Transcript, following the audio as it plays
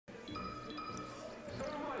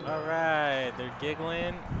All right, they're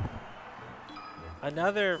giggling.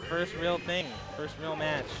 Another first real thing, first real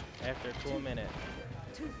match after a cool minute.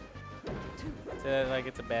 So, like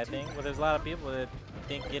it's a bad thing? Well, there's a lot of people that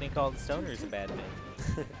think getting called a stoner is a bad thing.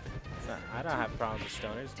 It's not, I don't have problems with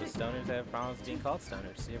stoners, but stoners have problems being called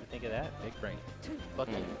stoners. You ever think of that? Big brain. Fuck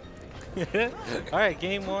you. All right,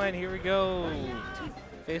 game one. Here we go.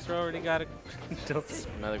 Faceroll already got a.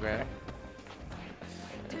 Another grab.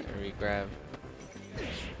 Re-grab.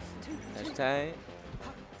 That's tight.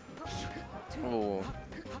 Oh,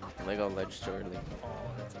 Lego ledge shortly. Oh,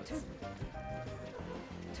 that's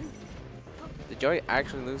Did Joey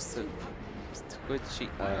actually lose to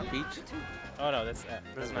Peach? Oh no, that's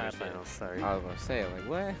not finals. Sorry. I was gonna say, like,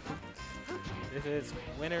 what? This is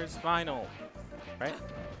winners final, right?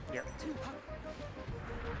 Yep.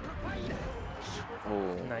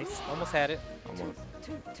 Oh, Nice, almost had it. almost.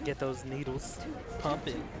 Get those needles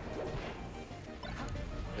pumping.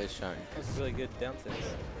 Good shot. That's really good down tilt.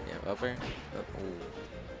 Yeah, upper. Oh.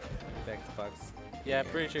 Back to Fox. Yeah, I'm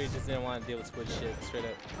pretty sure he just didn't want to deal with squid shit straight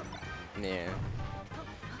up. Yeah.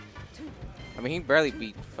 I mean, he barely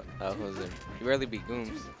beat Jose. He barely beat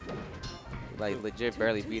Gooms. Like, legit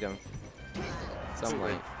barely beat him. So I'm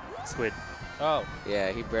like, Squid. Oh,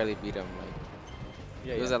 yeah, he barely beat him. Like,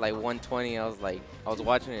 yeah. he was at like 120. I was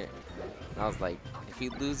watching it, and I was like, if he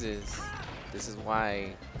loses, this is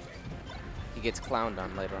why he gets clowned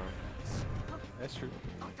on later on. That's true.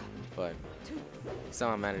 But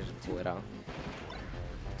somehow managed to pull it out.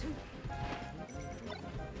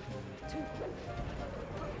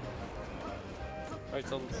 Alright,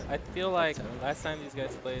 so I feel like last time these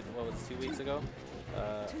guys played, what was it, 2 weeks ago?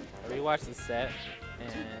 I rewatched the set,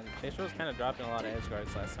 and Faceroll was kind of dropping a lot of edge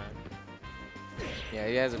guards last time. Yeah,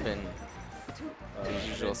 he hasn't been his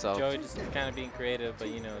usual self. Joey just kind of being creative, but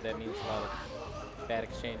you know, that means a lot of bad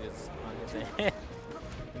exchanges on his end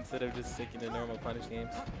instead of just sticking to normal punish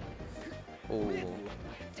games. Ooh.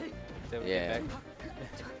 So we Yeah. get back.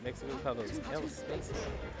 Mexico call those L spaces.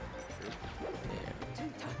 Yeah.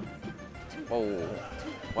 Oh.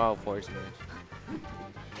 Wow, force match.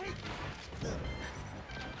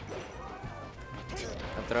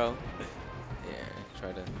 A throw. Yeah,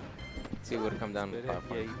 try to see what would come down to the Yeah,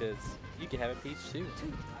 platform. he does. You can have a peach too.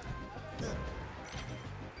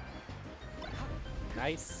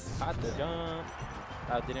 Nice. Hot the jump.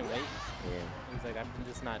 Oh, didn't wait. Yeah. He's like, I'm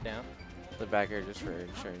just not down. The back air just for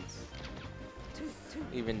insurance.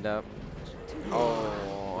 Evened up.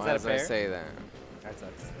 Oh, Is that as a I fair? say that. That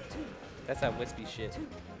sucks. That's that wispy shit.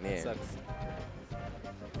 That Yeah. sucks.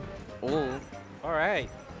 Ooh. All right.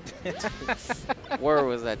 Where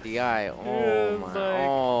was that DI? Oh It was my. like-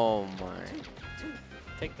 Oh my.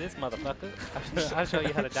 Take this, motherfucker. I'll show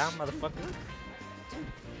you how to down, motherfucker.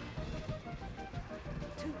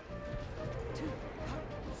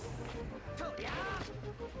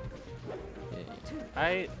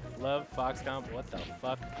 I love Fox combo. What the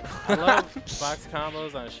fuck? I love Fox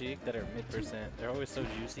combos on Sheik that are mid-percent. They're always so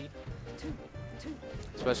juicy.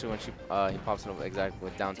 Especially when he pops it up exactly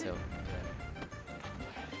with down tilt.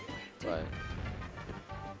 But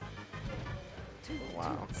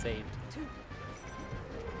wow. Saved.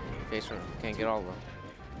 Face run can't get all of them.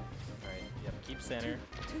 Alright, yep, keep center.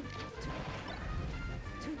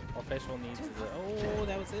 All Faceroll needs is a. Oh,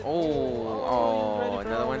 that was it. Oh, he was ready for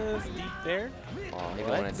another all one? this. Deep bear? Oh, he What?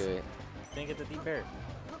 don't want to do it. Didn't get the deep bear.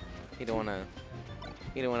 He don't want to.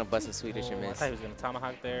 He don't want to bust a Swedish and I miss. thought he was going to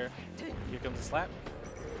tomahawk there. Here comes a slap.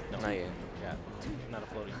 No. Not yet. Yeah, not a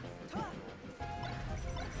floating.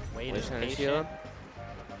 Wait, Wait on the patient. shield.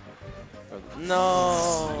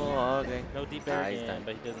 No. Okay. No deep bear Nah, he's again, done.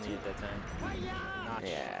 but he doesn't need it that time. Notch.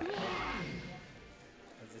 Yeah.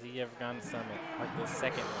 Has he ever gone to Summit? Like the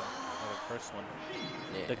second one, or the first one?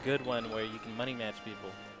 Yeah. The good one where you can money match people.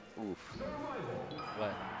 Oof.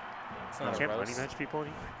 What? It's You not a can't money roast. match people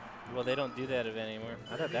anymore? Well, they don't do that event anymore.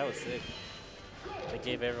 I thought that was sick. They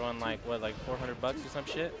gave everyone like, what, like $400 or some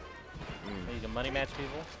shit? And you can money match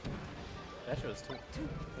people? That shit was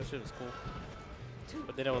that shit was cool.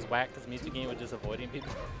 But then it was whack because Music Game was just avoiding people.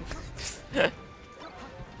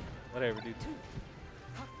 Whatever, dude.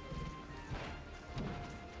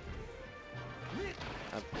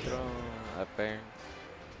 Up throw. Up air.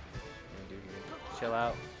 Chill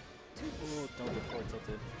out. Ooh, don't get forward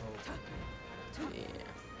tilted. Oh. Yeah.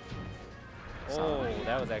 Oh,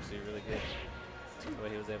 that was actually really good. The way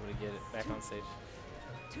he was able to get it back on stage.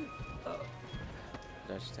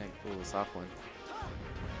 Dutch tank. Ooh, soft one.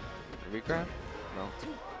 Regrab? No.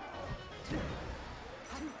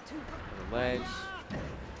 The ledge.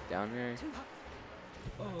 Down here.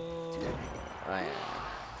 Oh. Oh yeah.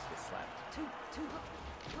 Just get slapped.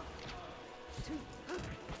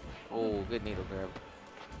 Oh, good needle grab.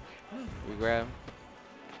 Re-grab.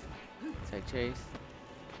 Take chase.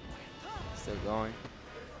 Still going.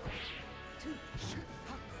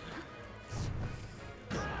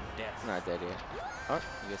 Death. Not dead yet. Oh,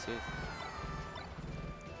 you guys see it?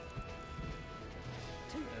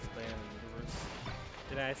 SSBM Nimbus.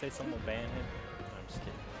 Did I say someone ban him? No, I'm just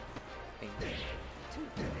kidding.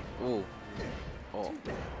 Ooh. Oh.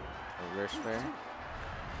 Reverse fair.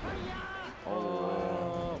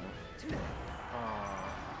 Oh.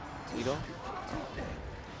 Needle.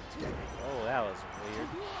 Oh, that was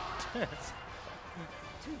weird.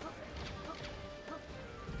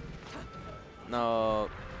 No.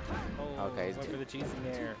 Oh, Okay, he's went good. for the cheese in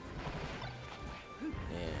there. Yeah.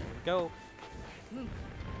 Go.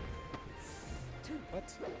 What?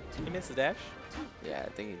 He missed the dash? Yeah, I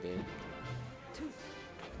think he did.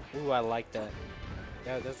 Ooh, I like that.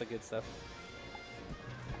 That's the good stuff.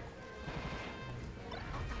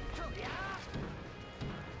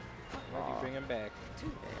 Maybe bring him back.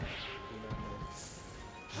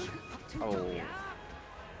 Oh. Good,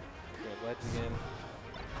 let's again.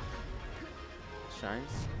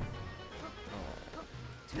 Shines. Oh.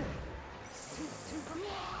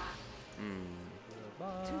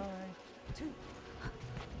 Bye.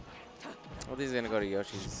 Well, he's gonna go to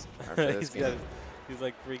Yoshi's after this game. He's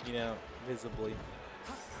like freaking out visibly.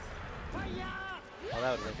 Oh,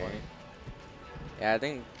 that would have been funny. Yeah, I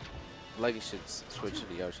think Lucky should switch to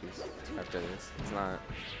the Yoshi's after this. It's not.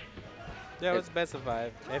 Yeah, it's best of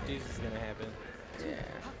 5. FD's is gonna happen. Yeah.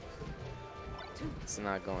 It's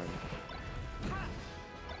not going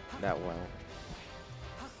that well.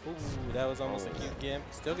 Ooh, that was almost a cute gimp.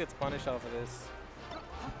 Still gets punished off of this.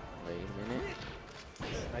 Wait a minute.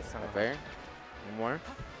 Nice time. Fair. One more.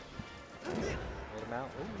 Let him out.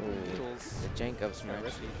 Ooh, needles. The jank up smash.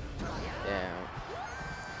 Risky. Yeah.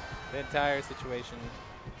 The entire situation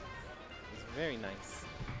is very nice.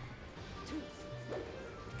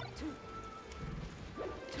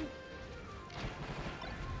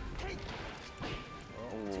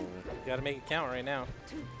 Ooh. Gotta make it count right now.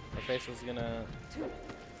 Our Faceroll's gonna.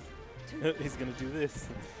 He's gonna do this.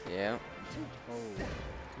 Yeah.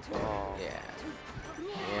 Oh. Yeah.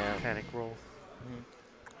 Yeah. Panic roll.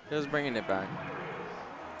 He was bringing it back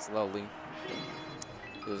slowly.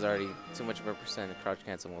 He was already too much of a percent to crouch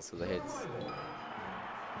cancel most of the hits.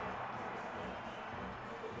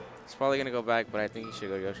 He's probably gonna go back, but I think he should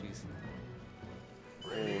go to Yoshi's.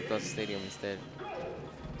 Oh, goes to Stadium instead.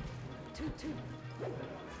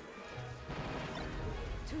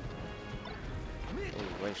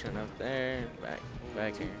 Oh, way shooting up there.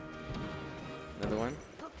 Back here. Another one.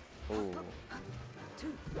 Oh.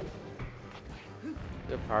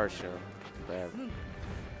 Good power show. Grab.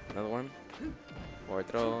 Another one. Forward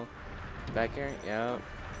throw. Back here. Yep.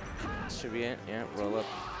 Should be it. Yeah. Roll up.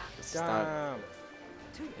 Stop.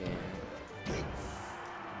 Yeah.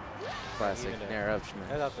 Classic. Nair up I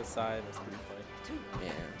smash. thought the side was pretty funny.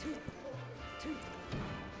 Yeah.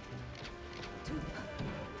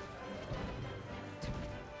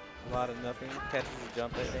 A lot of nothing. Catches a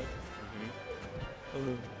jump, I think.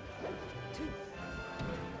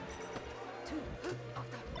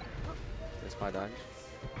 This my dodge.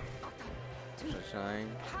 Shine.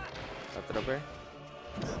 Up the rubber.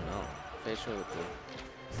 No. Facial with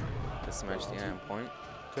the smash the iron point.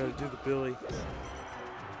 Try to do the Billy.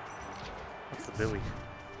 What's the Billy?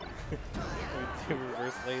 Do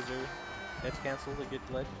reverse laser. Edge cancel to get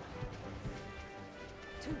ledge.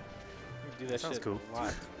 You do that Sounds shit cool. a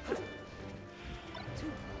lot.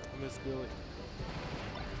 Miss Billy.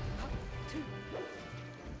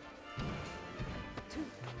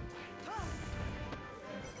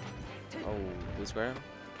 Oh, boost grab.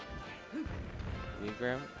 Lead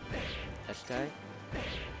grab. Hashtag.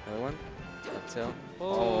 Another one. Up tilt.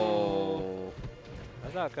 Oh.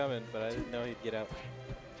 I saw it coming, but I didn't know he'd get out.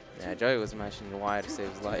 Yeah, Joey was mashing the Y to save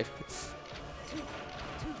his life.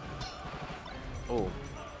 Oh.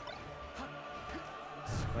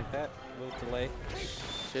 Like that. A little delay.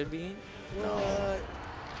 Should be. No.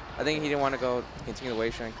 I think he didn't want to go continue the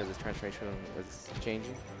wave shine because his transformation was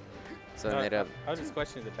changing. So it ended up. I was just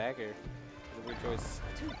questioning the back air. The weird choice.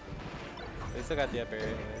 They still got the up air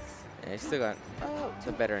anyways. Yeah, he still got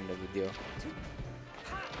the better end of the deal.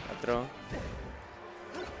 Up throw. Alright,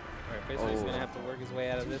 Faceroll's gonna have to work his way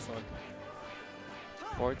out of this one.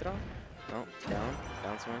 Forward throw? No, down.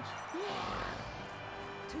 Down smash.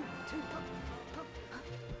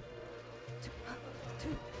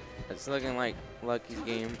 It's looking like Lucky's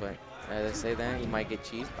game, but as I say that, he might get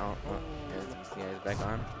cheesed. Oh, yeah, he's back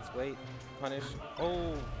on. Let's wait. Punish.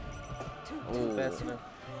 Oh! Ooh. Fast enough.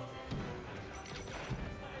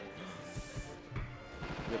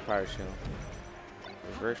 Good power shield.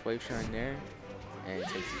 Reverse wave shine there, and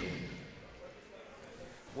takes the game.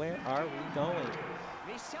 Where are we going?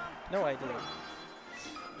 No idea.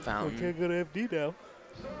 Fountain. Okay, go to FD now.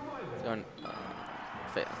 Going,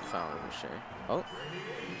 fountain for sure. Oh,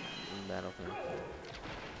 bad opener.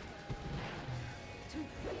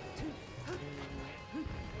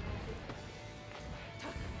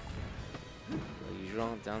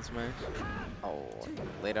 Usual down smash. Oh,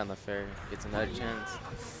 late on the fair. Gets another chance.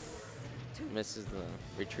 Misses the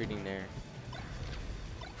retreating there.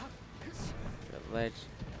 Good ledge.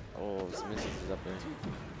 Oh, misses is up there.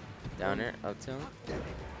 Downer, up tilt.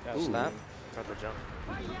 Ooh, slap. Got the jump.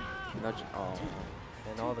 No, oh.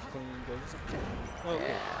 And all the clean goes. Okay.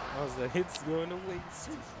 Yeah. I was the hits going to waste.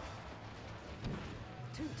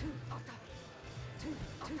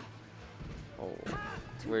 Oh,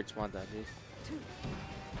 weird small dodges.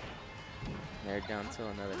 Nair down to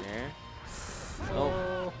another nair.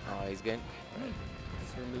 Oh, oh, he's good. Right.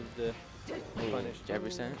 Just remove the punish. Jab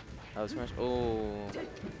percent. Oh, smash. Oh.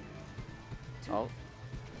 Oh.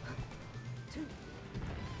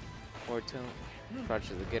 Forward tilt. Crouch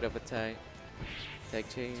to the get up attack. Tech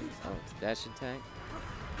chase. Oh, dash attack.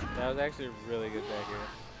 That was actually a really good back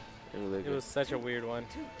here. Really It good. was such a weird one.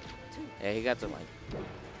 Yeah, he got the like.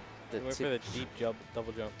 He went for the deep jump,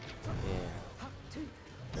 double jump. Yeah.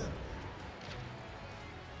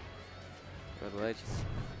 Go to the ledge.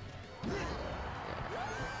 Yeah.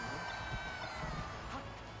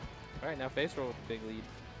 All right, now Faceroll with a big lead.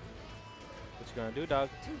 What you gonna do, dog?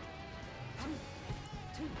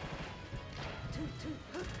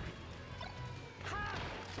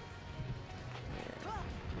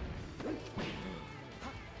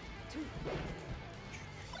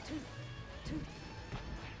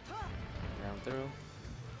 Down through.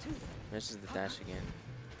 Misses the dash again.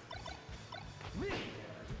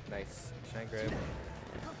 Nice. Shine grab.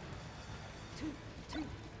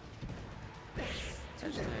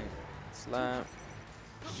 Dash attack. Slap.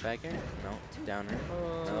 Back air? No. Downer.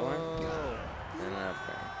 Another one. And an up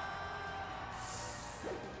air.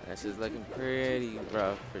 This is looking pretty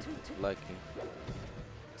rough for Lucky.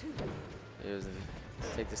 It was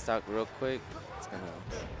take the stock real quick. It's gonna.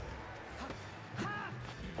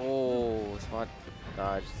 Oh, spot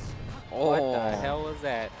dodge. Oh. What the hell was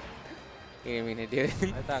that? He didn't mean to do it.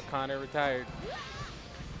 I thought Connor retired.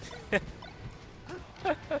 That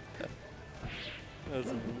was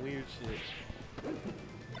some weird shit.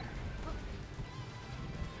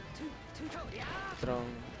 Throw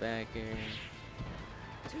back air.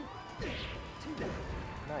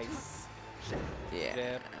 Nice. Yeah.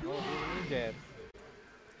 Jab. Oh, do a new jab.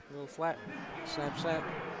 A little slap. Slap, slap.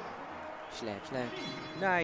 Slap, slap. Nice.